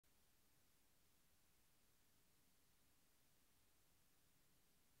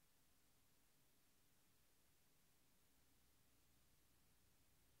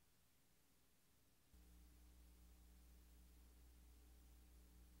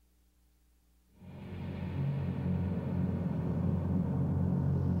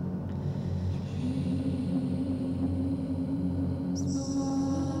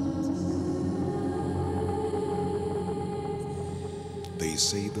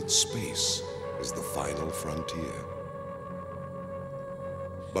say that space is the final frontier.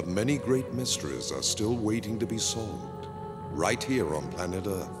 But many great mysteries are still waiting to be solved, right here on planet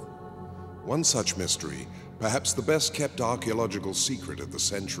Earth. One such mystery, perhaps the best-kept archaeological secret of the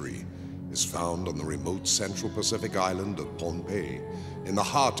century, is found on the remote central Pacific island of Pohnpei, in the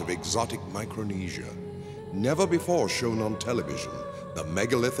heart of exotic Micronesia. Never before shown on television, the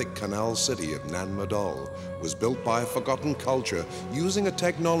megalithic canal city of Madol was built by a forgotten culture using a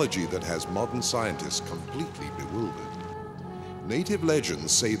technology that has modern scientists completely bewildered. Native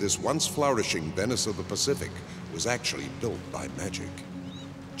legends say this once flourishing Venice of the Pacific was actually built by magic.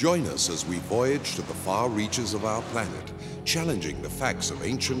 Join us as we voyage to the far reaches of our planet, challenging the facts of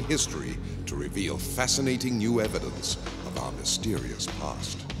ancient history to reveal fascinating new evidence of our mysterious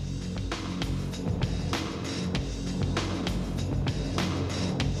past.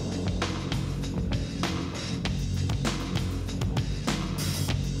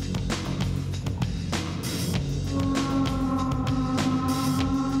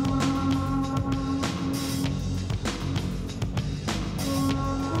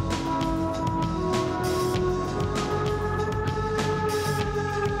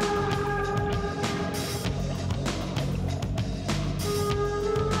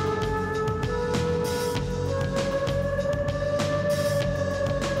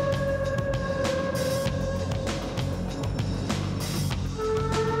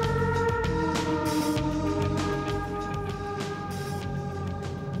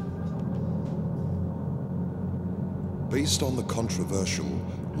 Based on the controversial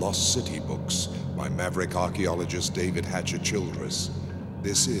Lost City books by maverick archaeologist David Hatcher Childress,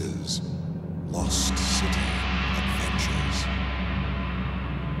 this is Lost City Adventures.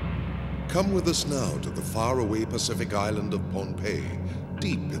 Come with us now to the faraway Pacific island of Pohnpei,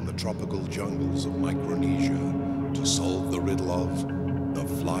 deep in the tropical jungles of Micronesia, to solve the riddle of the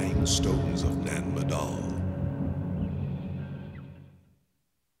flying stones of Madol.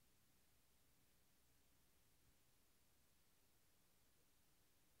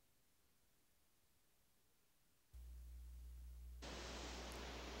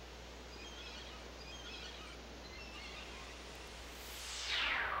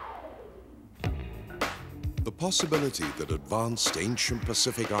 The possibility that advanced ancient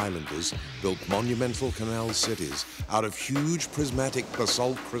Pacific islanders built monumental canal cities out of huge prismatic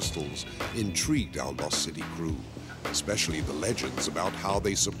basalt crystals intrigued our Lost City crew, especially the legends about how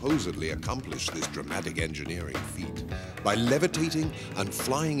they supposedly accomplished this dramatic engineering feat by levitating and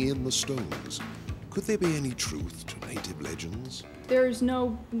flying in the stones. Could there be any truth to native legends? There is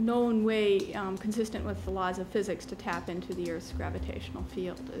no known way consistent with the laws of physics to tap into the Earth's gravitational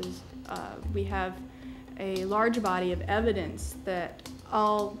field. We have a large body of evidence that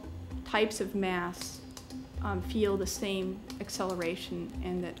all types of mass feel the same acceleration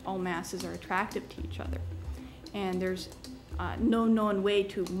and that all masses are attractive to each other. And there's no known way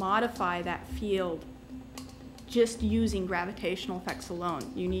to modify that field just using gravitational effects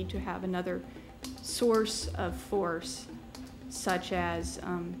alone. You need to have another source of force, such as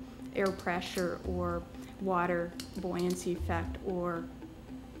air pressure or water buoyancy effect or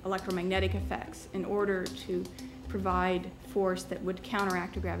electromagnetic effects, in order to provide force that would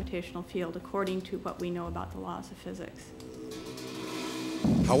counteract a gravitational field according to what we know about the laws of physics.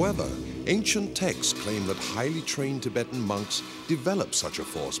 However, ancient texts claim that highly trained Tibetan monks developed such a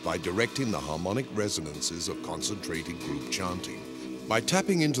force by directing the harmonic resonances of concentrated group chanting. By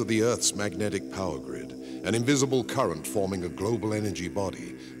tapping into the Earth's magnetic power grid, an invisible current forming a global energy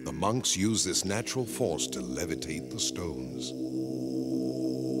body, the monks use this natural force to levitate the stones,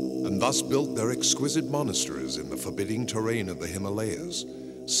 and thus built their exquisite monasteries in the forbidding terrain of the Himalayas.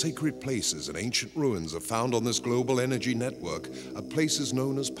 Sacred places and ancient ruins are found on this global energy network at places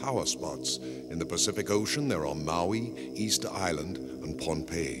known as power spots. In the Pacific Ocean, there are Maui, Easter Island, and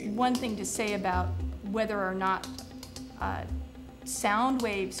Pohnpei. One thing to say about whether or not sound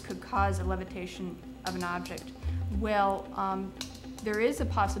waves could cause a levitation of an object, well, there is a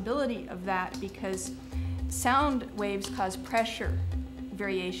possibility of that because sound waves cause pressure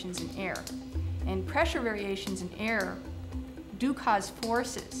variations in air. And pressure variations in air do cause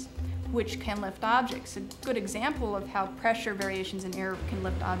forces which can lift objects. A good example of how pressure variations in air can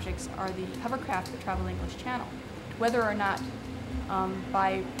lift objects are the hovercraft that travel English Channel. Whether or not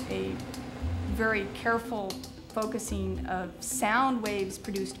by a very careful focusing of sound waves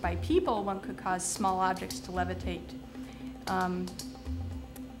produced by people, one could cause small objects to levitate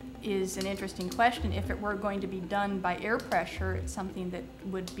is an interesting question. If it were going to be done by air pressure, it's something that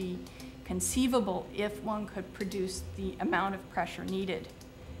would be conceivable if one could produce the amount of pressure needed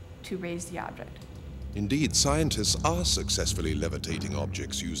to raise the object. Indeed, scientists are successfully levitating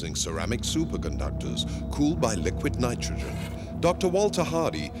objects using ceramic superconductors cooled by liquid nitrogen. Dr. Walter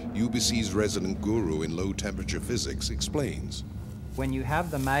Hardy, UBC's resident guru in low-temperature physics, explains. When you have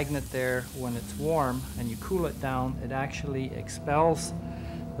the magnet there, when it's warm and you cool it down, it actually expels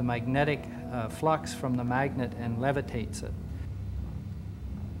the magnetic flux from the magnet and levitates it.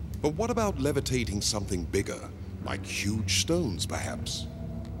 But what about levitating something bigger, like huge stones, perhaps?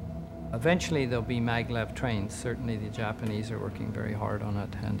 Eventually there'll be maglev trains. Certainly the Japanese are working very hard on it,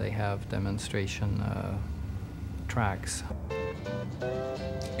 and they have demonstration tracks.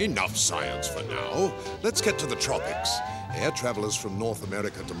 Enough science for now. Let's get to the tropics. Air travelers from North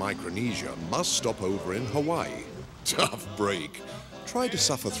America to Micronesia must stop over in Hawaii. Tough break. Try to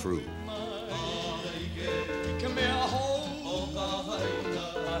suffer through.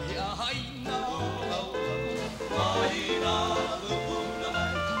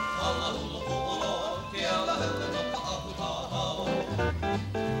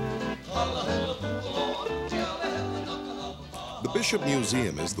 The Bishop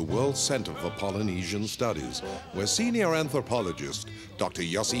Museum is the World Center for Polynesian Studies, where senior anthropologist Dr.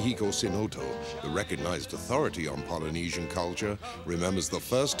 Yoshihiko Shinoto, the recognized authority on Polynesian culture, remembers the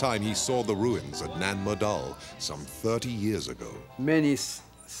first time he saw the ruins at Madol some 30 years ago. Many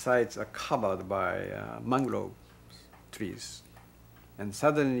sites are covered by mangrove trees, and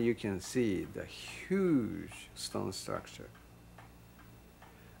suddenly you can see the huge stone structure.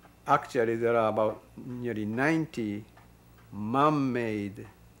 Actually, there are about nearly 90 man-made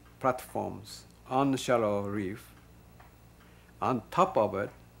platforms on the shallow reef. On top of it,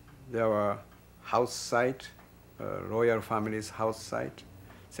 there were house site, royal family's house site,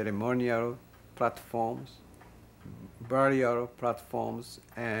 ceremonial platforms, burial platforms,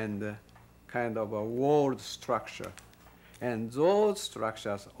 and kind of a walled structure. And those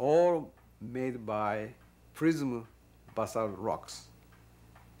structures all made by prism basalt rocks.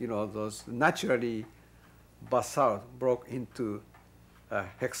 You know, those naturally basalt broke into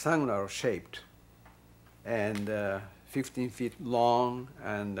hexagonal shaped and 15 feet long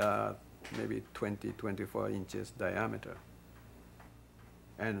and maybe 20, 24 inches diameter.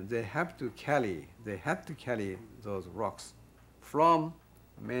 And they had to carry those rocks from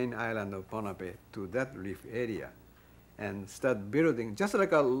main island of Ponape to that reef area and start building just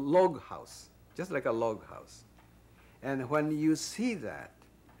like a log house. And when you see that,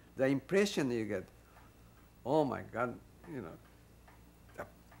 the impression you get, oh my God, you know,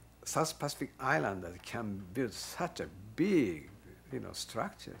 South Pacific Islanders can build such a big, you know,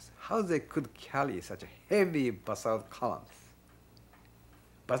 structures. How they could carry such heavy basalt columns?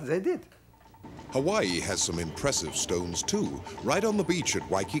 But they did. Hawaii has some impressive stones too, right on the beach at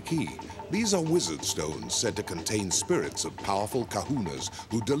Waikiki. These are wizard stones said to contain spirits of powerful kahunas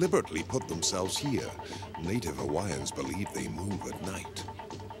who deliberately put themselves here. Native Hawaiians believe they move at night.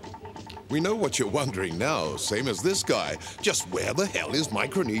 We know what you're wondering now, same as this guy. Just where the hell is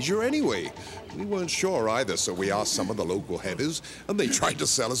Micronesia anyway? We weren't sure either, so we asked some of the local headers, and they tried to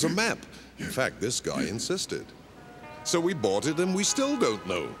sell us a map. In fact, this guy insisted. So we bought it, and we still don't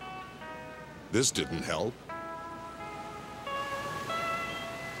know. This didn't help.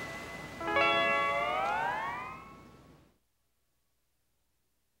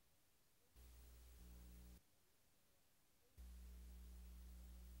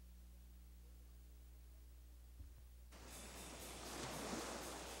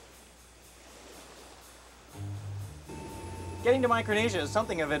 Getting to Micronesia is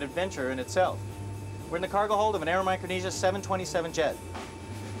something of an adventure in itself. We're in the cargo hold of an Air Micronesia 727 jet.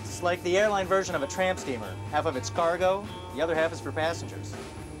 It's like the airline version of a tramp steamer. Half of it's cargo, the other half is for passengers.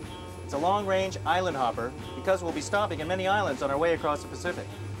 It's a long-range island hopper because we'll be stopping at many islands on our way across the Pacific.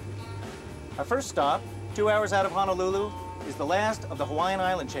 Our first stop, 2 hours out of Honolulu, is the last of the Hawaiian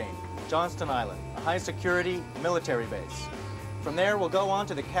island chain, Johnston Island, a high-security military base. From there, we'll go on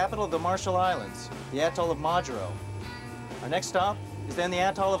to the capital of the Marshall Islands, the atoll of Majuro. Our next stop is then the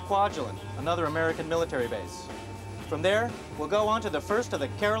atoll of Kwajalein, another American military base. From there, we'll go on to the first of the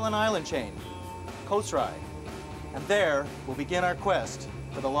Caroline Island chain, Kosrae. And there, we'll begin our quest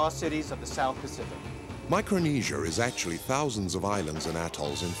for the lost cities of the South Pacific. Micronesia is actually thousands of islands and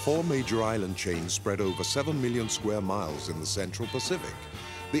atolls in 4 major island chains spread over 7 million square miles in the Central Pacific.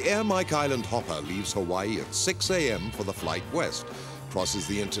 The Air Mike Island hopper leaves Hawaii at 6 a.m. for the flight west, crosses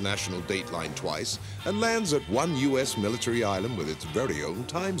the international dateline twice, and lands at one U.S. military island with its very own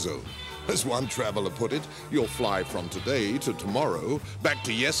time zone. As one traveler put it, you'll fly from today to tomorrow, back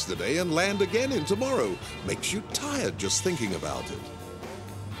to yesterday, and land again in tomorrow. Makes you tired just thinking about it.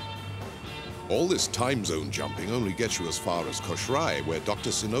 All this time zone jumping only gets you as far as Koshrai, where Dr.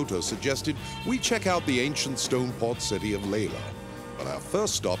 Sinoto suggested we check out the ancient stone port city of Layla. But our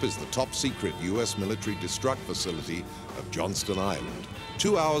first stop is the top-secret U.S. military destruct facility of Johnston Island,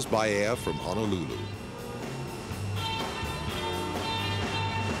 2 hours by air from Honolulu.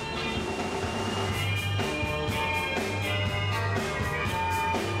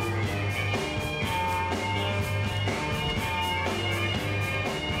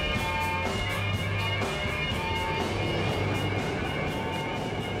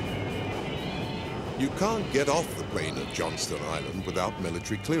 You can't get off the plane at Johnston Island without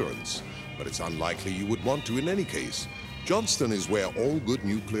military clearance, but it's unlikely you would want to in any case. Johnston is where all good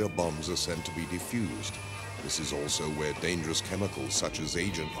nuclear bombs are sent to be defused. This is also where dangerous chemicals such as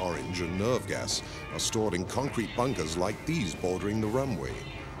Agent Orange and nerve gas are stored in concrete bunkers like these bordering the runway.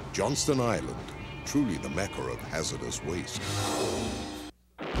 Johnston Island, truly the mecca of hazardous waste.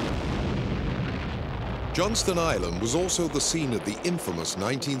 Johnston Island was also the scene of the infamous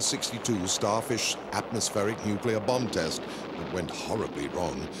 1962 Starfish atmospheric nuclear bomb test that went horribly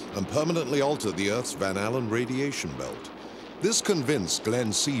wrong and permanently altered the Earth's Van Allen radiation belt. This convinced Glenn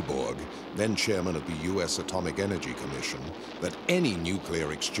Seaborg, then chairman of the U.S. Atomic Energy Commission, that any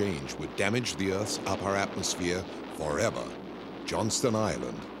nuclear exchange would damage the Earth's upper atmosphere forever. Johnston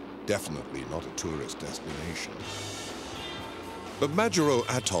Island, definitely not a tourist destination. But Majuro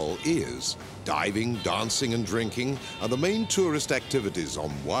Atoll is. Diving, dancing, and drinking are the main tourist activities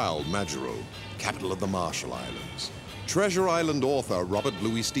on wild Majuro, capital of the Marshall Islands. Treasure Island author Robert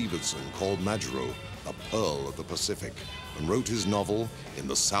Louis Stevenson called Majuro the Pearl of the Pacific and wrote his novel In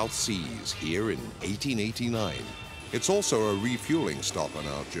the South Seas here in 1889. It's also a refueling stop on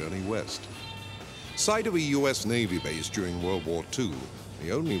our journey west. Site of a U.S. Navy base during World War II,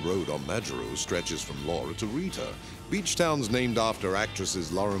 the only road on Majuro stretches from Laura to Rita. Beach town's named after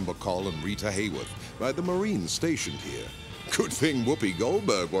actresses Lauren Bacall and Rita Hayworth by the Marines stationed here. Good thing Whoopi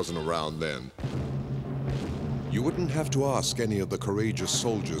Goldberg wasn't around then. You wouldn't have to ask any of the courageous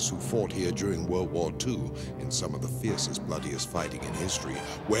soldiers who fought here during World War II in some of the fiercest, bloodiest fighting in history,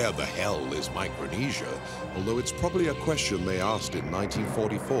 where the hell is Micronesia? Although it's probably a question they asked in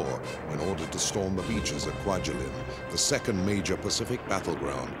 1944 when ordered to storm the beaches at Kwajalein, the second major Pacific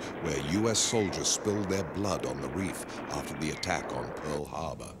battleground where U.S. soldiers spilled their blood on the reef after the attack on Pearl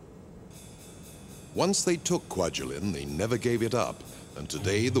Harbor. Once they took Kwajalein, they never gave it up. And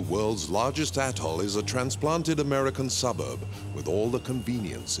today, the world's largest atoll is a transplanted American suburb with all the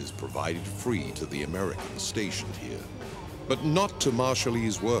conveniences provided free to the Americans stationed here. But not to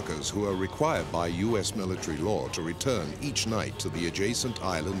Marshallese workers who are required by U.S. military law to return each night to the adjacent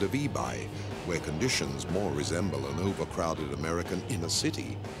island of Ebi, where conditions more resemble an overcrowded American inner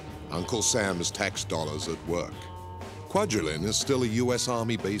city. Uncle Sam's tax dollars at work. Kwajalein is still a U.S.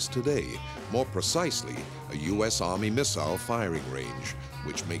 Army base today, more precisely, a U.S. Army missile firing range,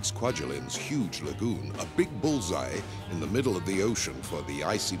 which makes Kwajalein's huge lagoon a big bullseye in the middle of the ocean for the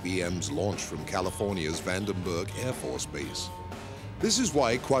ICBMs launched from California's Vandenberg Air Force Base. This is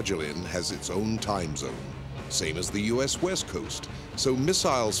why Kwajalein has its own time zone, same as the U.S. West Coast, so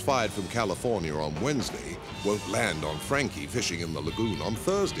missiles fired from California on Wednesday won't land on Frankie fishing in the lagoon on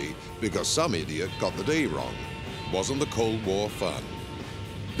Thursday because some idiot got the day wrong. Wasn't the Cold War fun?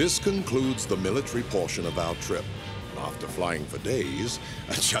 This concludes the military portion of our trip. After flying for days,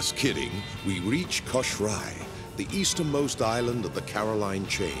 just kidding, we reach Koshrai, the easternmost island of the Caroline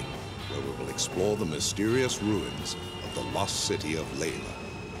chain, where we will explore the mysterious ruins of the lost city of Layla.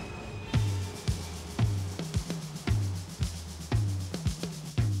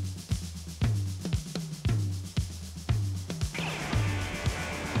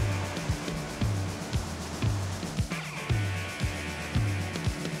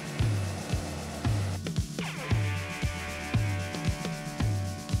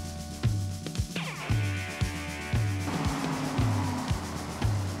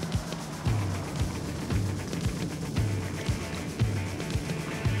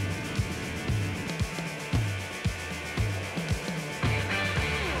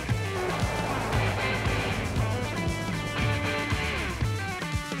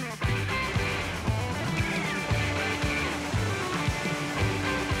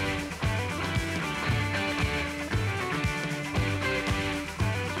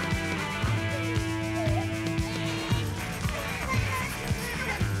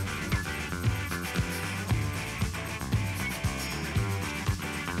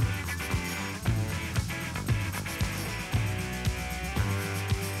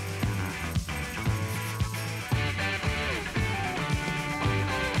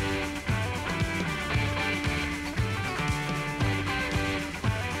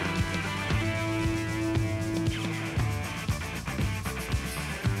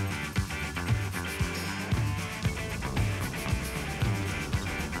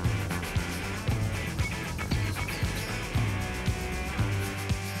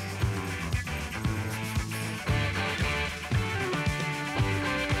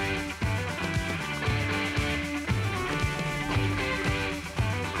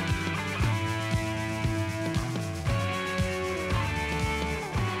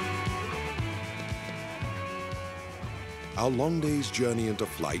 our long day's journey into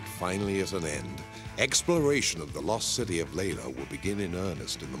flight finally at an end, exploration of the lost city of Layla will begin in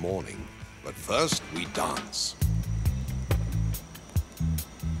earnest in the morning. But first, we dance.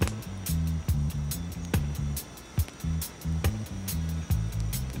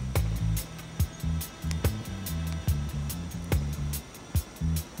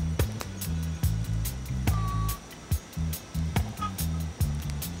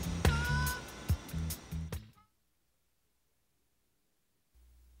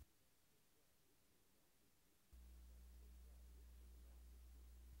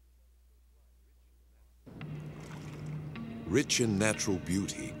 Rich in natural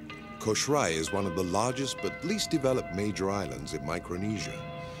beauty, Koshrai is one of the largest but least developed major islands in Micronesia.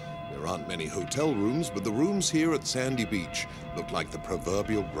 There aren't many hotel rooms, but the rooms here at Sandy Beach look like the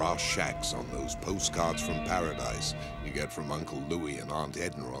proverbial grass shacks on those postcards from paradise you get from Uncle Louie and Aunt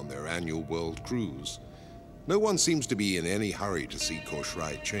Edna on their annual world cruise. No one seems to be in any hurry to see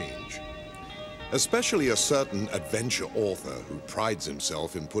Koshrai change. Especially a certain adventure author who prides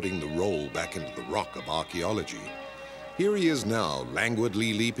himself in putting the roll back into the rock of archaeology. Here he is now,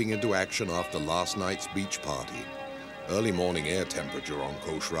 languidly leaping into action after last night's beach party. Early morning air temperature on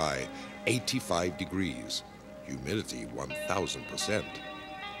Koshrai, 85 degrees. Humidity, 1,000%.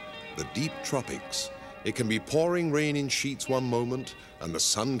 The deep tropics. It can be pouring rain in sheets one moment, and the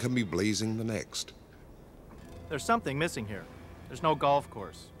sun can be blazing the next. There's something missing here. There's no golf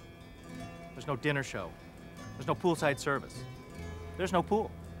course. There's no dinner show. There's no poolside service. There's no pool.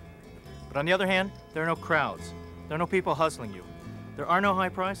 But on the other hand, there are no crowds. There are no people hustling you. There are no high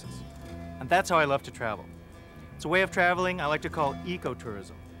prices. And that's how I love to travel. It's a way of traveling I like to call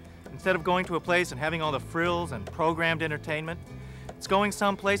ecotourism. Instead of going to a place and having all the frills and programmed entertainment, it's going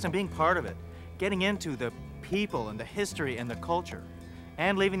someplace and being part of it, getting into the people and the history and the culture,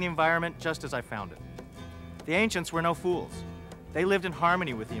 and leaving the environment just as I found it. The ancients were no fools. They lived in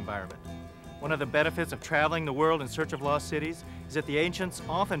harmony with the environment. One of the benefits of traveling the world in search of lost cities is that the ancients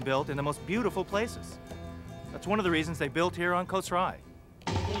often built in the most beautiful places. That's one of the reasons they built here on Koshrai.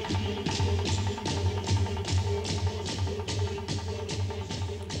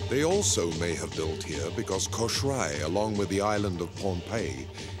 They also may have built here because Koshrai, along with the island of Pohnpei,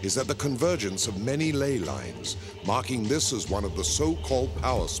 is at the convergence of many ley lines, marking this as one of the so-called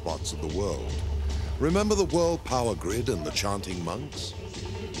power spots of the world. Remember the world power grid and the chanting monks?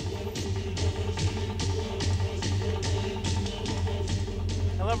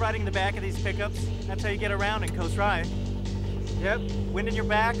 I love riding the back of these pickups. That's how you get around in Koshrai. Yep, wind in your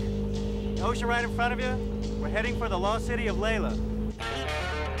back, ocean right in front of you. We're heading for the lost city of Layla.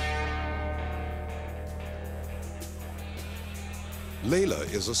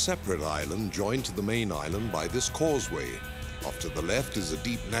 Layla is a separate island joined to the main island by this causeway. Off to the left is a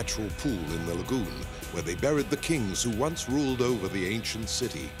deep natural pool in the lagoon, where they buried the kings who once ruled over the ancient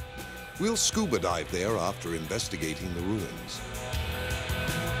city. We'll scuba dive there after investigating the ruins.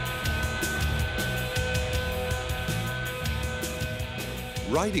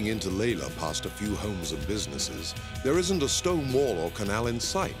 Riding into Layla past a few homes and businesses, there isn't a stone wall or canal in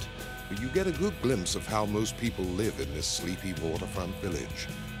sight, but you get a good glimpse of how most people live in this sleepy waterfront village.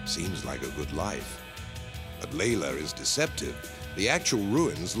 Seems like a good life. But Layla is deceptive. The actual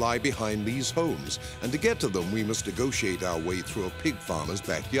ruins lie behind these homes, and to get to them we must negotiate our way through a pig farmer's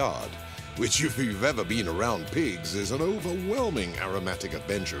backyard, which if you've ever been around pigs is an overwhelming aromatic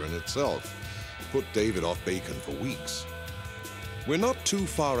adventure in itself. Put David off bacon for weeks. We're not too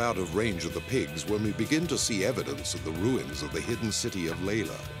far out of range of the pigs when we begin to see evidence of the ruins of the hidden city of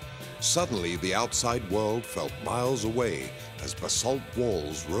Layla. Suddenly, the outside world felt miles away as basalt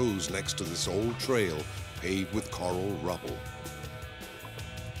walls rose next to this old trail paved with coral rubble.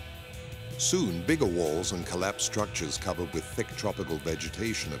 Soon, bigger walls and collapsed structures covered with thick tropical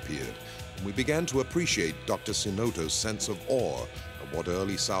vegetation appeared, and we began to appreciate Dr. Sinoto's sense of awe of what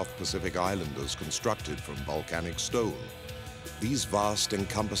early South Pacific islanders constructed from volcanic stone. These vast,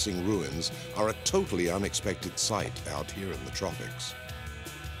 encompassing ruins are a totally unexpected sight out here in the tropics.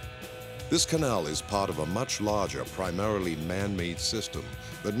 This canal is part of a much larger, primarily man-made system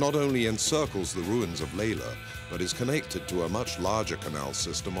that not only encircles the ruins of Layla, but is connected to a much larger canal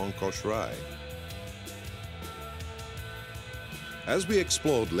system on Koshrai. As we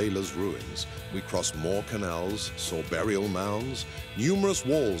explored Layla's ruins, we crossed more canals, saw burial mounds, numerous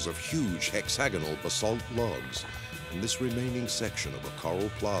walls of huge hexagonal basalt logs, and this remaining section of a coral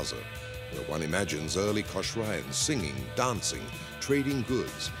plaza, where one imagines early Koshraians singing, dancing, trading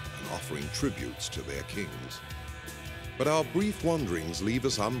goods, and offering tributes to their kings. But our brief wanderings leave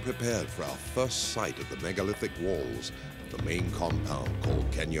us unprepared for our first sight of the megalithic walls of the main compound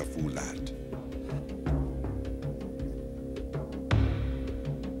called Kenya Fulat.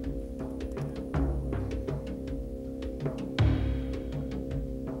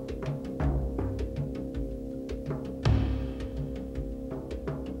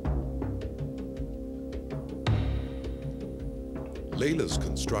 Layla's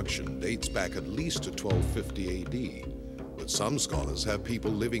construction dates back at least to 1250 AD, but some scholars have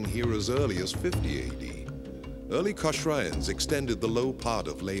people living here as early as 50 AD. Early Khosraians extended the low part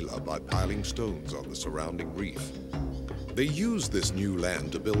of Layla by piling stones on the surrounding reef. They used this new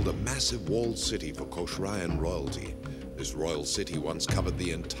land to build a massive walled city for Khosraian royalty. This royal city once covered the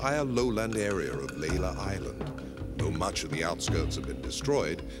entire lowland area of Layla Island. Though much of the outskirts have been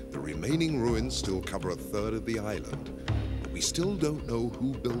destroyed, the remaining ruins still cover a third of the island. But we still don't know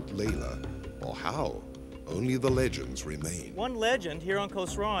who built Layla or how. Only the legends remain. One legend here on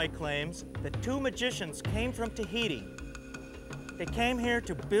Khosrai claims that two magicians came from Tahiti. They came here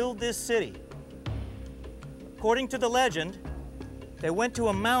to build this city. According to the legend, they went to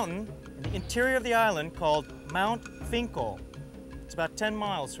a mountain in the interior of the island called Mount Finkel. It's about 10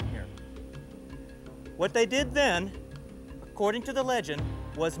 miles from here. What they did then, according to the legend,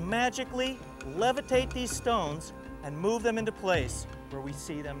 was magically levitate these stones and move them into place where we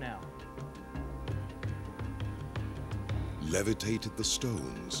see them now. Levitated the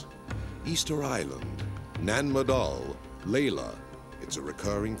stones. Easter Island, Nan Madol, Layla. It's a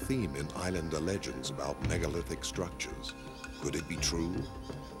recurring theme in Islander legends about megalithic structures. Could it be true?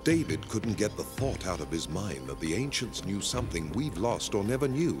 David couldn't get the thought out of his mind that the ancients knew something we've lost or never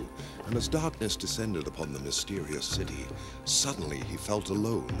knew, and as darkness descended upon the mysterious city, suddenly he felt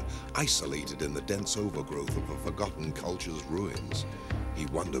alone, isolated in the dense overgrowth of a forgotten culture's ruins. He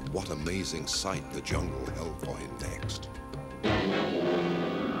wondered what amazing sight the jungle held for him next.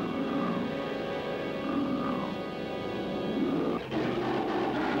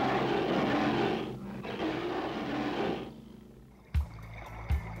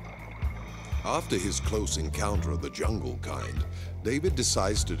 After his close encounter of the jungle kind, David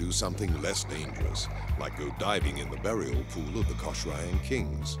decides to do something less dangerous, like go diving in the burial pool of the Khosraian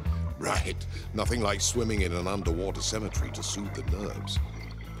kings. Right, nothing like swimming in an underwater cemetery to soothe the nerves.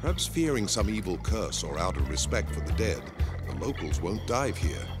 Perhaps fearing some evil curse or out of respect for the dead, the locals won't dive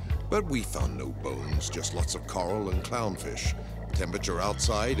here. But we found no bones, just lots of coral and clownfish. Temperature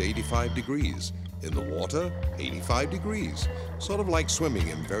outside, 85 degrees. In the water, 85 degrees. Sort of like swimming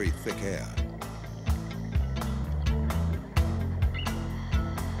in very thick air.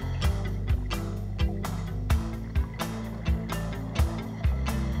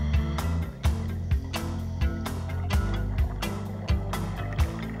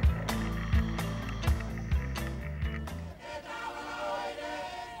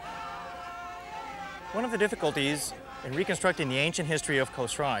 One of the difficulties in reconstructing the ancient history of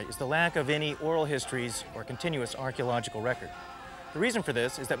Khosrai is the lack of any oral histories or continuous archaeological record. The reason for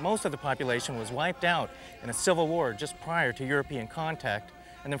this is that most of the population was wiped out in a civil war just prior to European contact,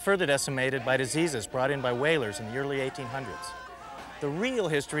 and then further decimated by diseases brought in by whalers in the early 1800s. The real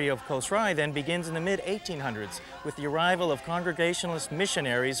history of Khosrai then begins in the mid-1800s with the arrival of Congregationalist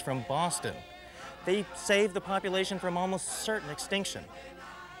missionaries from Boston. They saved the population from almost certain extinction.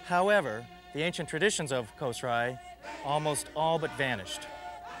 However, the ancient traditions of Khosrai almost all but vanished.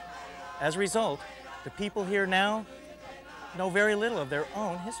 As a result, the people here now know very little of their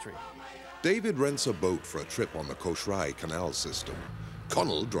own history. David rents a boat for a trip on the Khosrai canal system.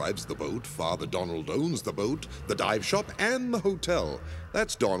 Connell drives the boat, Father Donald owns the boat, the dive shop, and the hotel.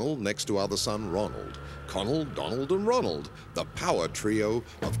 That's Donald next to other son Ronald. Connell, Donald, and Ronald, the power trio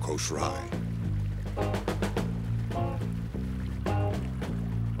of Khosrai.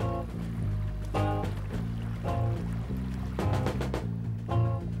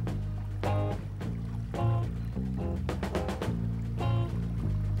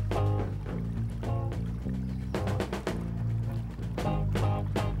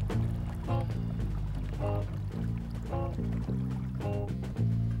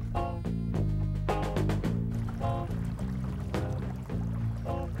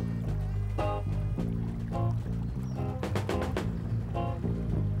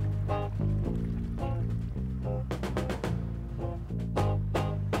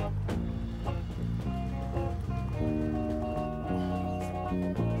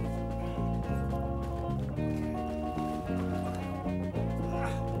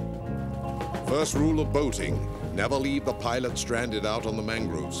 First rule of boating, never leave the pilot stranded out on the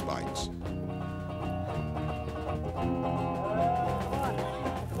mangrove spikes.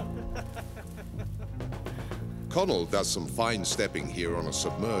 Connell does some fine stepping here on a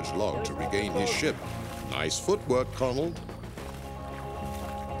submerged log to regain his ship. Nice footwork, Connell.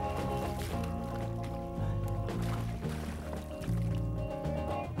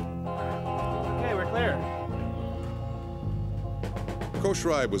 Okay, we're clear.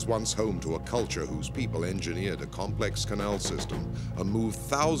 Khosrai was once home to a culture whose people engineered a complex canal system and moved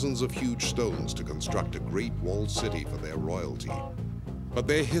thousands of huge stones to construct a great walled city for their royalty. But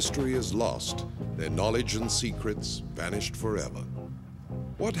their history is lost, their knowledge and secrets vanished forever.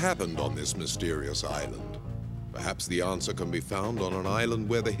 What happened on this mysterious island? Perhaps the answer can be found on an island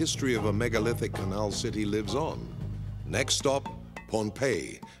where the history of a megalithic canal city lives on. Next stop,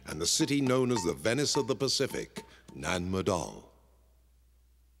 Pompeii, and the city known as the Venice of the Pacific, Madol.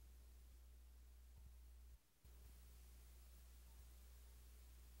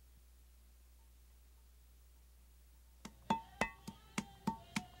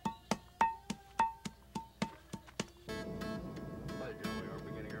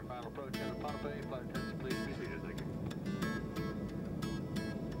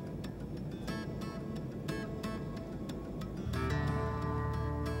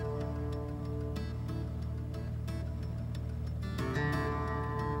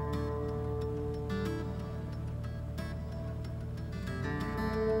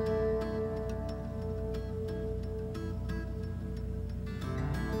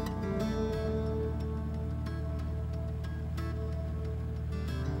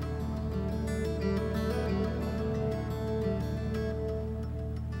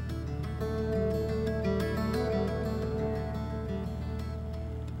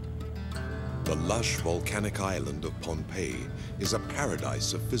 The lush volcanic island of Pompeii is a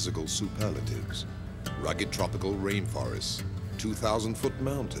paradise of physical superlatives. Rugged tropical rainforests, 2,000-foot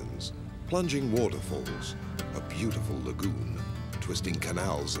mountains, plunging waterfalls, a beautiful lagoon, twisting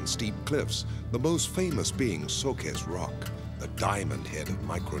canals and steep cliffs, the most famous being Sokes Rock, the diamond head of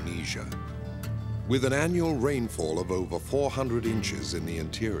Micronesia. With an annual rainfall of over 400 inches in the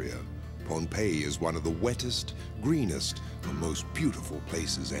interior, Pompeii is one of the wettest, greenest, and most beautiful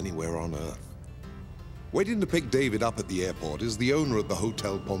places anywhere on Earth. Waiting to pick David up at the airport is the owner of the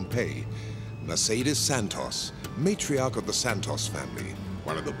Hotel Pompeii, Mercedes Santos, matriarch of the Santos family,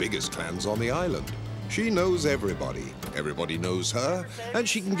 one of the biggest clans on the island. She knows everybody, everybody knows her, and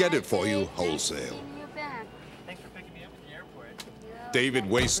she can get it for you wholesale. Thanks for picking me up at the airport. David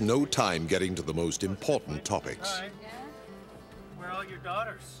wastes no time getting to the most important topics. Hi. Where are all your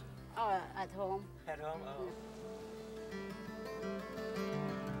daughters? Oh, at home. At home? Oh.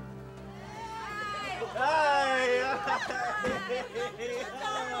 Hi!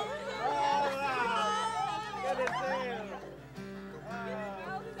 Good to see you.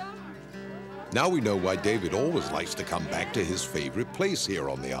 Now we know why David always likes to come back to his favorite place here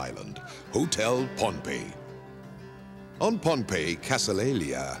on the island, Hotel Pompeii. On Pompeii,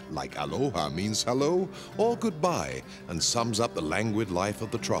 Casalelia, like aloha, means hello or goodbye, and sums up the languid life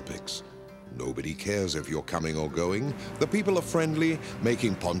of the tropics. Nobody cares if you're coming or going. The people are friendly,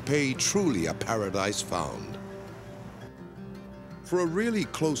 making Pompeii truly a paradise found. For a really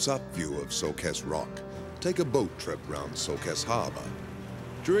close-up view of Sokes Rock, take a boat trip round Sokes Harbor.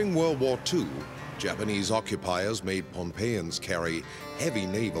 During World War II, Japanese occupiers made Pompeians carry heavy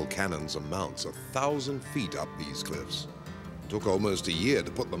naval cannons and mounts 1,000 feet up these cliffs. It took almost a year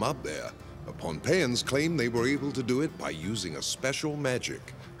to put them up there, but Pompeians claim they were able to do it by using a special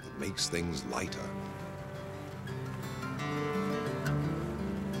magic that makes things lighter.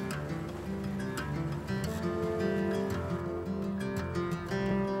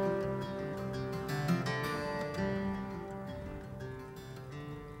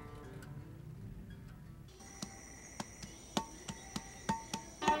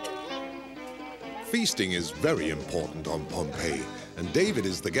 Feasting is very important on Pompeii, and David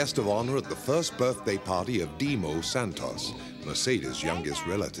is the guest of honor at the first birthday party of Dimo Santos, Mercedes' youngest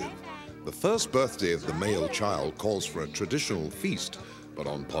relative. The first birthday of the male child calls for a traditional feast, but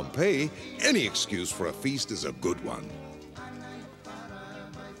on Pompeii, any excuse for a feast is a good one.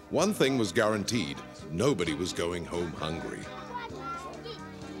 One thing was guaranteed: nobody was going home hungry.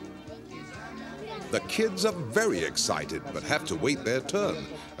 The kids are very excited, but have to wait their turn,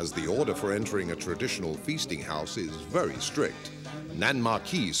 as the order for entering a traditional feasting house is very strict. Nan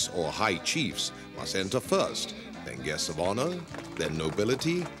Marquis, or high chiefs, must enter first, then guests of honor, then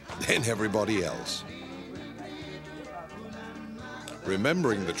nobility, then everybody else.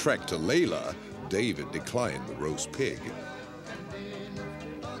 Remembering the trek to Layla, David declined the roast pig.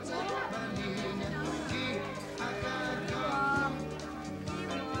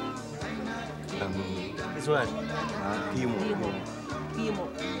 It's what?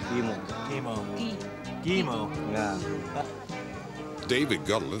 Gimo. Yeah. David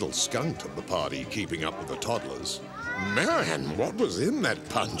got a little skunked at the party, keeping up with the toddlers. Man, what was in that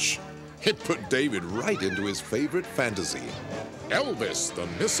punch? It put David right into his favorite fantasy, Elvis, the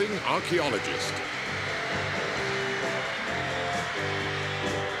missing archaeologist.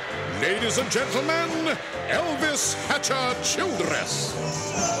 Ladies and gentlemen, Elvis Hatcher Childress.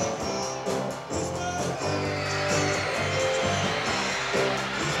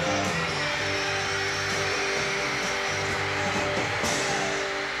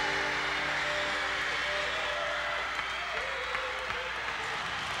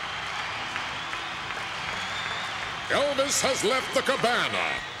 Elvis has left the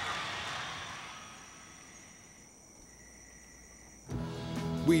cabana.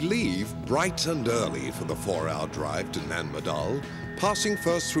 We leave bright and early for the 4-hour drive to Nan Madol, passing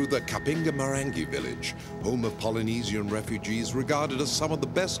first through the Kapinga Marangi village, home of Polynesian refugees regarded as some of the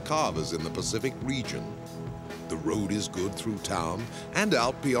best carvers in the Pacific region. The road is good through town and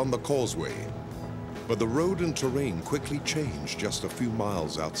out beyond the causeway. But the road and terrain quickly change just a few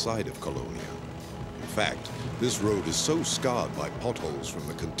miles outside of Colonia. In fact, this road is so scarred by potholes from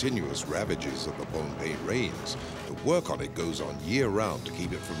the continuous ravages of the Pohnpei rains that work on it goes on year-round to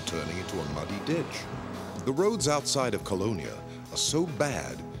keep it from turning into a muddy ditch. The roads outside of Colonia are so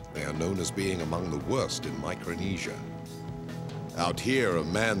bad, they are known as being among the worst in Micronesia. Out here, a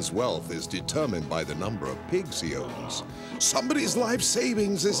man's wealth is determined by the number of pigs he owns. Somebody's life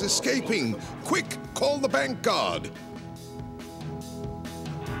savings is escaping. Quick, call the bank guard.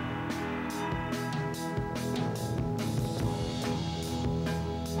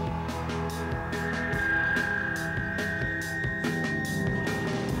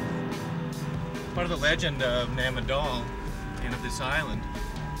 Part of the legend of Nan Madol and of this island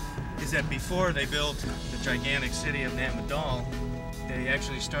is that before they built the gigantic city of Nan Madol, they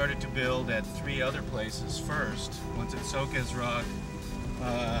actually started to build at 3 other places first. Once at Soques Rock,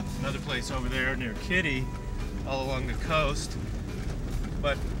 another place over there near Kitty, all along the coast.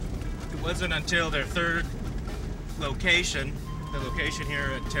 But it wasn't until their 3rd location, the location here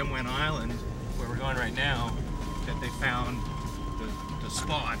at Temwen Island, where we're going right now, that they found the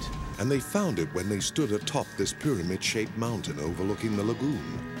spot. And they found it when they stood atop this pyramid-shaped mountain overlooking the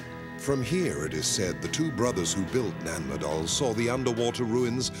lagoon. From here, it is said, the 2 brothers who built Nan Madol saw the underwater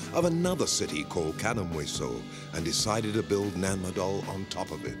ruins of another city called Kanamweso and decided to build Nan Madol on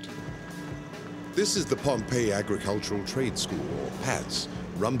top of it. This is the Pohnpei Agricultural Trade School, or PATS.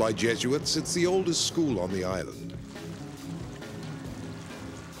 Run by Jesuits, it's the oldest school on the island.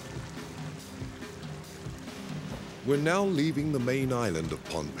 We're now leaving the main island of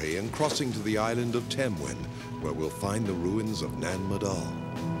Pohnpei and crossing to the island of Temwen, where we'll find the ruins of Nan Madol.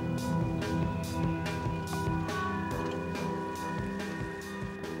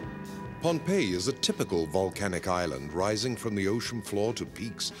 Pohnpei is a typical volcanic island rising from the ocean floor to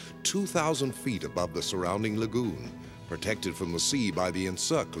peaks 2,000 feet above the surrounding lagoon, protected from the sea by the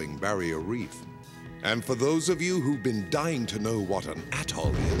encircling barrier reef. And for those of you who've been dying to know what an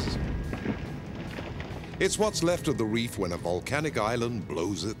atoll is, it's what's left of the reef when a volcanic island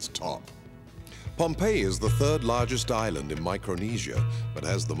blows its top. Pohnpei is the 3rd largest island in Micronesia, but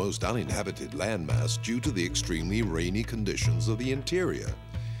has the most uninhabited landmass due to the extremely rainy conditions of the interior.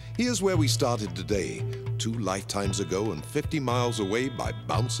 Here's where we started today, 2 lifetimes ago and 50 miles away by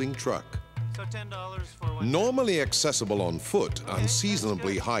bouncing truck. So $10 for one. Normally accessible on foot,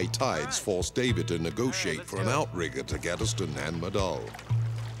 unseasonably high tides forced David to negotiate for an outrigger to get us to Nan Madol.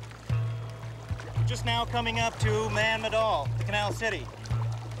 Just now coming up to Nan Madol, the canal city.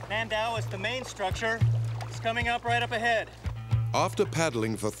 Nan Dao is the main structure. It's coming up right up ahead. After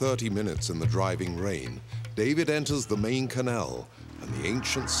paddling for 30 minutes in the driving rain, David enters the main canal, and the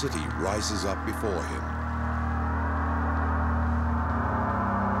ancient city rises up before him.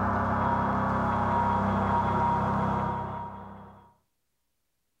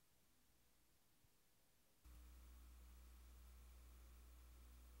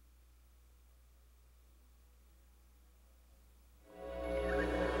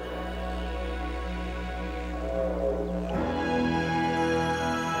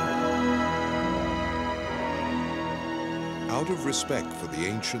 Out of respect for the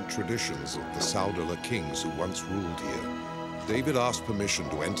ancient traditions of the Saudala kings who once ruled here, David asked permission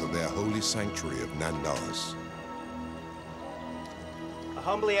to enter their holy sanctuary of Nandawas. I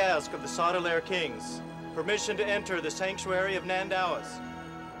humbly ask of the Saudalair kings permission to enter the sanctuary of Nan Dawas.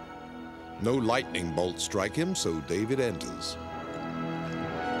 No lightning bolts strike him, so David enters.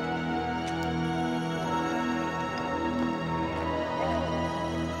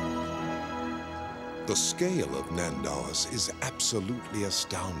 The scale of Nandawas is absolutely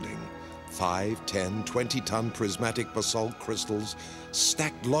astounding. 5, 10, 20-ton prismatic basalt crystals,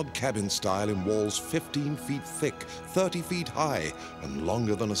 stacked log cabin style in walls 15 feet thick, 30 feet high, and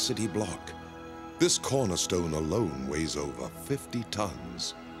longer than a city block. This cornerstone alone weighs over 50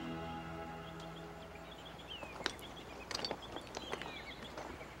 tons.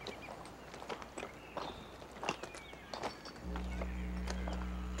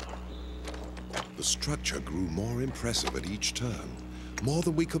 The structure grew more impressive at each turn, more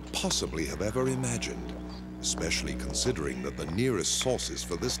than we could possibly have ever imagined, especially considering that the nearest sources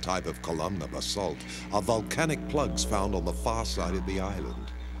for this type of columnar basalt are volcanic plugs found on the far side of the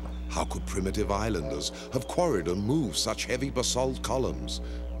island. How could primitive islanders have quarried and moved such heavy basalt columns?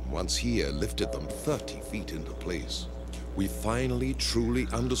 Once here, lifted them 30 feet into place. We finally truly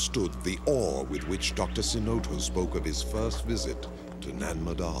understood the awe with which Dr. Sinoto spoke of his first visit to Nan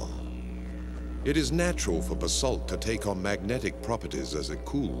Madol. It is natural for basalt to take on magnetic properties as it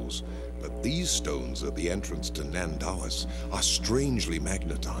cools, but these stones at the entrance to Nan Dawas are strangely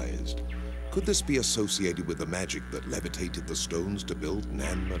magnetized. Could this be associated with the magic that levitated the stones to build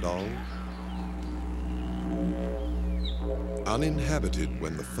Nan Madol? Uninhabited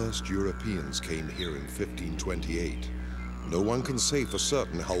when the first Europeans came here in 1528, no one can say for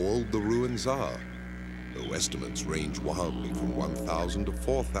certain how old the ruins are, though estimates range wildly from 1,000 to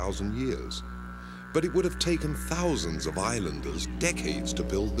 4,000 years. But it would have taken thousands of islanders decades to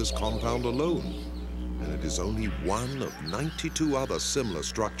build this compound alone, and it is only one of 92 other similar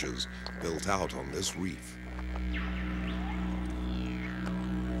structures built out on this reef.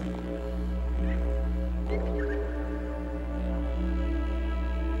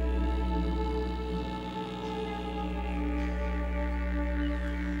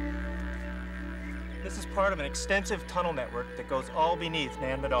 This is part of an extensive tunnel network that goes all beneath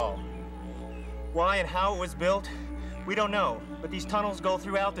Nan Madol. Why and how it was built, we don't know, but these tunnels go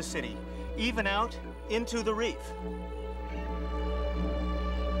throughout the city, even out into the reef.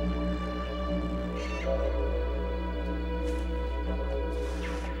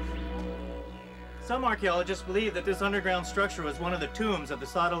 Some archaeologists believe that this underground structure was one of the tombs of the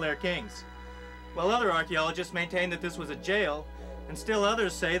Sadler kings, while other archaeologists maintain that this was a jail, and still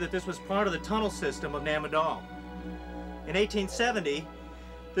others say that this was part of the tunnel system of Nan Madol. In 1870,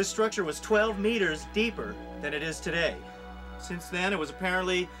 this structure was 12 meters deeper than it is today. Since then, it was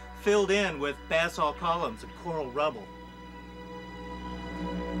apparently filled in with basalt columns and coral rubble.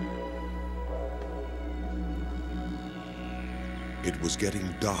 It was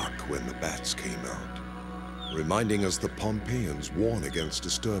getting dark when the bats came out, reminding us that Pompeians warn against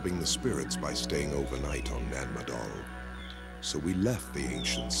disturbing the spirits by staying overnight on Nan Madol. So we left the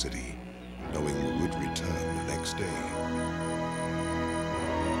ancient city, knowing we would return the next day.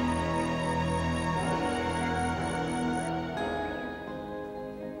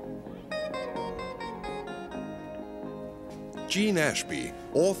 Jean Ashby,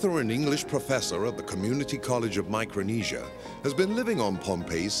 author and English professor at the Community College of Micronesia, has been living on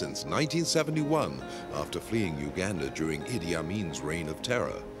Pompeii since 1971 after fleeing Uganda during Idi Amin's reign of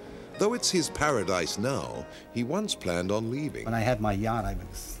terror. Though it's his paradise now, he once planned on leaving. When I had my yacht, I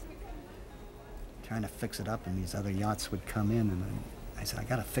was trying to fix it up, and these other yachts would come in, and I said, I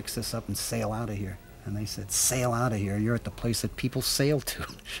gotta fix this up and sail out of here. And they said, sail out of here? You're at the place that people sail to.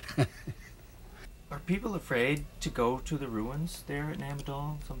 Are people afraid to go to the ruins there at Nan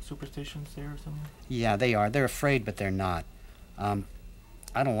Madol? Some superstitions there or something? Yeah, they are. They're afraid, but they're not. I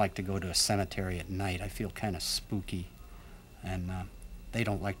don't like to go to a cemetery at night. I feel kind of spooky. And they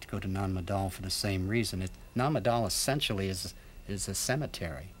don't like to go to Nan Madol for the same reason. Nan Madol essentially is a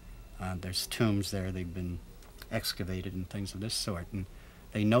cemetery. There's tombs there. They've been excavated and things of this sort. And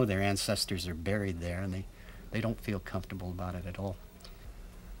they know their ancestors are buried there, and they don't feel comfortable about it at all.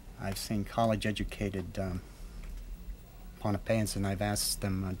 I've seen college-educated Pohnpeians, and I've asked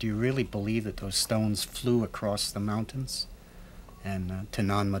them, do you really believe that those stones flew across the mountains and to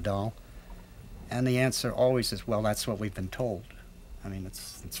Nan Madol? And the answer always is, well, that's what we've been told. I mean,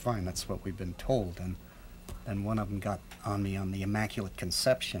 it's fine, that's what we've been told. And then one of them got on me on the Immaculate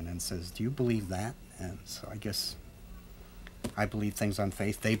Conception and says, do you believe that? And so I guess I believe things on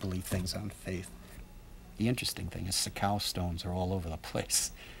faith, they believe things on faith. The interesting thing is Sakau stones are all over the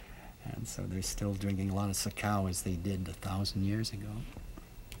place. And so they're still drinking a lot of Sakau as they did 1,000 years ago.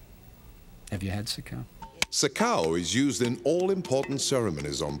 Have you had Sakau? Sakau is used in all important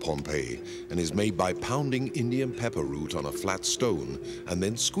ceremonies on Pompeii and is made by pounding Indian pepper root on a flat stone and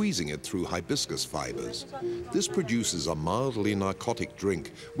then squeezing it through hibiscus fibers. This produces a mildly narcotic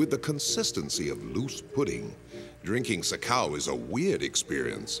drink with the consistency of loose pudding. Drinking Sakau is a weird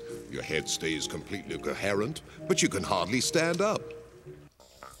experience. Your head stays completely coherent, but you can hardly stand up.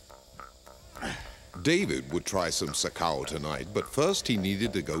 David would try some Sakau tonight, but first he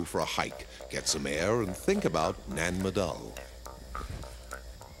needed to go for a hike, get some air, and think about Nan Madol.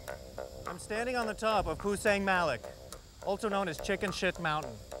 I'm standing on the top of Pusang Malik, also known as Chicken Shit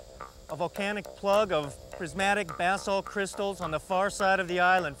Mountain, a volcanic plug of prismatic basalt crystals on the far side of the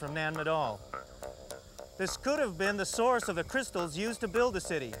island from Nan Madol. This could have been the source of the crystals used to build the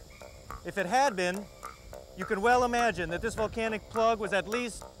city. If it had been, you can well imagine that this volcanic plug was at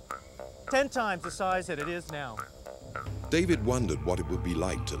least 10 times the size that it is now. David wondered what it would be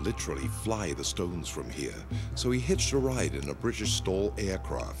like to literally fly the stones from here, so he hitched a ride in a British Stall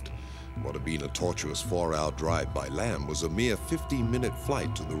aircraft. What had been a tortuous 4-hour drive by land was a mere 15-minute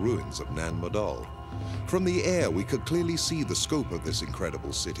flight to the ruins of Nan Madol. From the air, we could clearly see the scope of this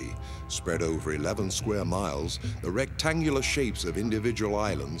incredible city. Spread over 11 square miles, the rectangular shapes of individual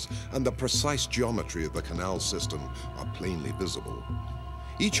islands and the precise geometry of the canal system are plainly visible.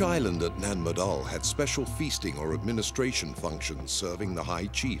 Each island at Nan Madol had special feasting or administration functions serving the high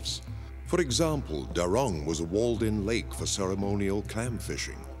chiefs. For example, Darong was a walled-in lake for ceremonial clam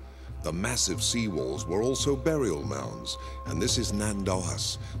fishing. The massive seawalls were also burial mounds, and this is Nan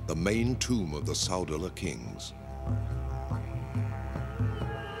Dohas, the main tomb of the Saudala kings.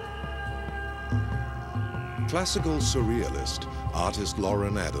 Classical surrealist, artist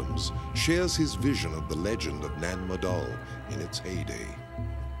Lauren Adams, shares his vision of the legend of Nan Madol in its heyday.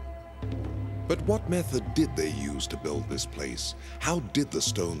 But what method did they use to build this place? How did the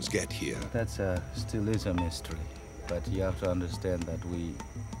stones get here? That still is a mystery, but you have to understand that we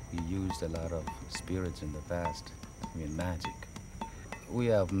used a lot of spirits in the past, I mean magic. We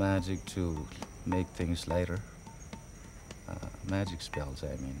have magic to make things lighter. Magic spells,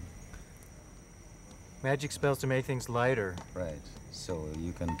 I mean. Magic spells to make things lighter. Right, so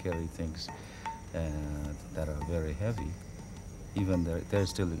you can carry things that are very heavy. Even they're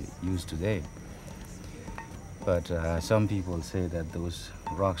still used today. But some people say that those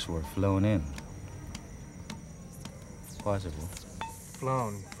rocks were flown in. Possible.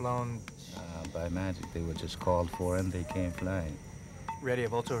 Flown. By magic. They were just called for and they came flying. Reddy,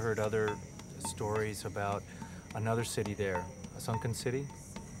 I've also heard other stories about another city there, a sunken city?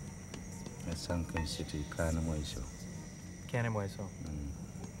 A sunken city, Canamweso. Canamweso.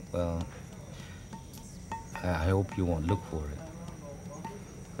 Well, I hope you won't look for it.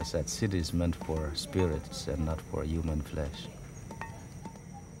 Because that city is meant for spirits and not for human flesh.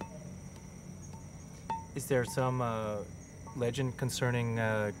 Is there some legend concerning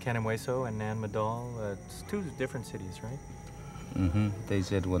Canamweso and Nan Madol? It's two different cities, right? They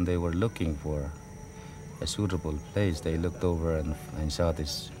said when they were looking for a suitable place, they looked over and saw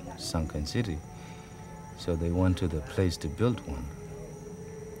this sunken city. So they went to the place to build one.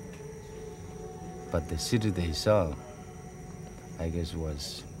 But the city they saw, I guess,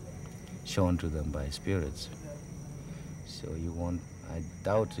 was shown to them by spirits. So you won't, I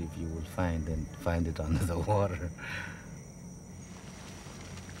doubt if you will find it under the water.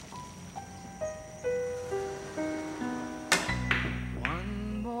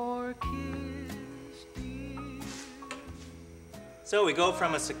 So we go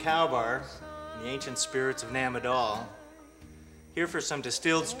from a cacao bar, the ancient spirits of Nan Madol, here for some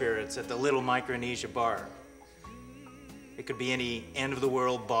distilled spirits at the Little Micronesia Bar. It could be any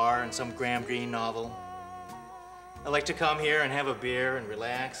end-of-the-world bar in some Graham Greene novel. I like to come here and have a beer and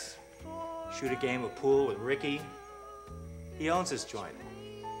relax, shoot a game of pool with Ricky. He owns this joint.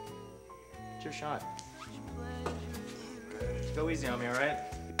 It's your shot. Go easy on me, all right?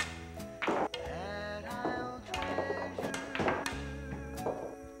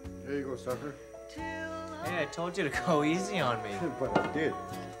 There you go, sucker. Hey, I told you to go easy on me. But I did.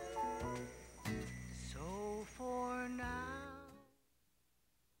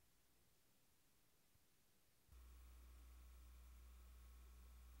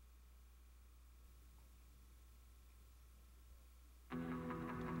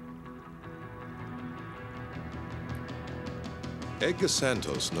 Edgar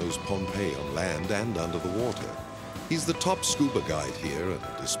Santos knows Pompeii on land and under the water. He's the top scuba guide here, and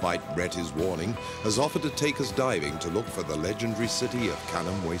despite Retty's warning, has offered to take us diving to look for the legendary city of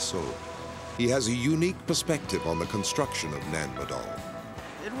Canamweso. He has a unique perspective on the construction of Nan Madol.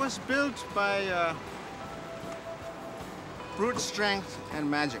 It was built by brute strength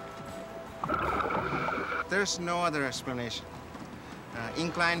and magic. There's no other explanation.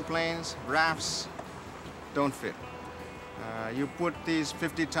 Inclined planes, rafts don't fit. You put these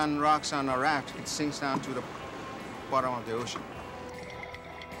 50-ton rocks on a raft, it sinks down to the bottom of the ocean.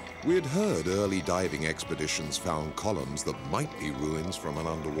 We had heard early diving expeditions found columns that might be ruins from an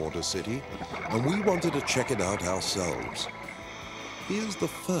underwater city, and we wanted to check it out ourselves. Here's the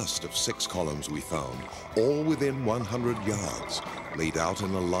first of 6 columns we found, all within 100 yards, laid out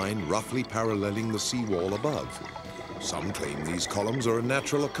in a line roughly paralleling the seawall above. Some claim these columns are a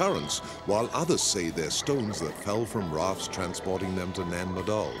natural occurrence, while others say they're stones that fell from rafts transporting them to Nan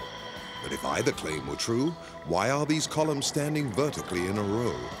Madol. But if either claim were true, why are these columns standing vertically in a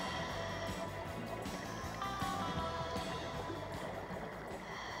row?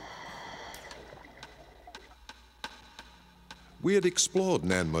 We had explored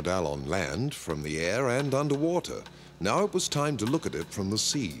Nan Madol on land, from the air and underwater. Now it was time to look at it from the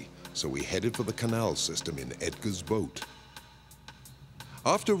sea, so we headed for the canal system in Edgar's boat.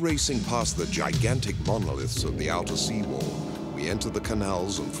 After racing past the gigantic monoliths of the outer seawall, we entered the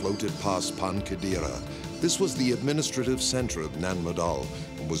canals and floated past Pan Kedira. This was the administrative center of Nan Madol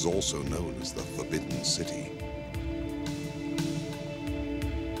and was also known as the Forbidden City.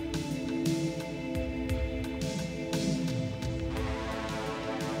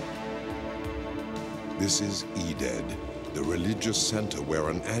 This is Eded, the religious center where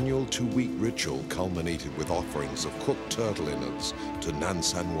an annual 2-week ritual culminated with offerings of cooked turtle innards to Nan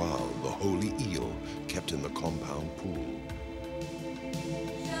Sanwal, the holy eel kept in the compound pool.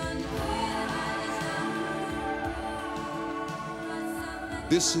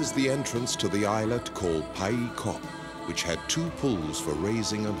 This is the entrance to the islet called Pai Kop, which had 2 pools for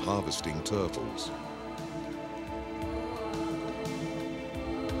raising and harvesting turtles.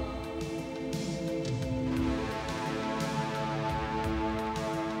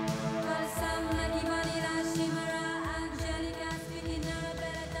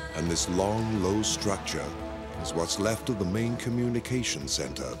 And this long, low structure is what's left of the main communication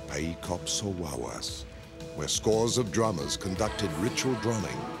center, Pai Kop Sowawas, where scores of drummers conducted ritual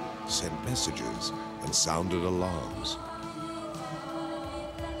drumming, sent messages, and sounded alarms.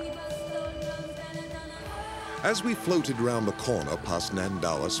 As we floated round the corner past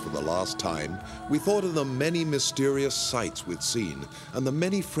Nandawas for the last time, we thought of the many mysterious sights we'd seen and the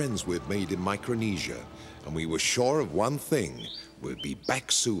many friends we'd made in Micronesia, and we were sure of one thing: we'd be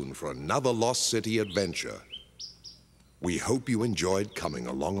back soon for another Lost City adventure. We hope you enjoyed coming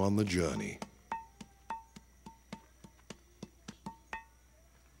along on the journey.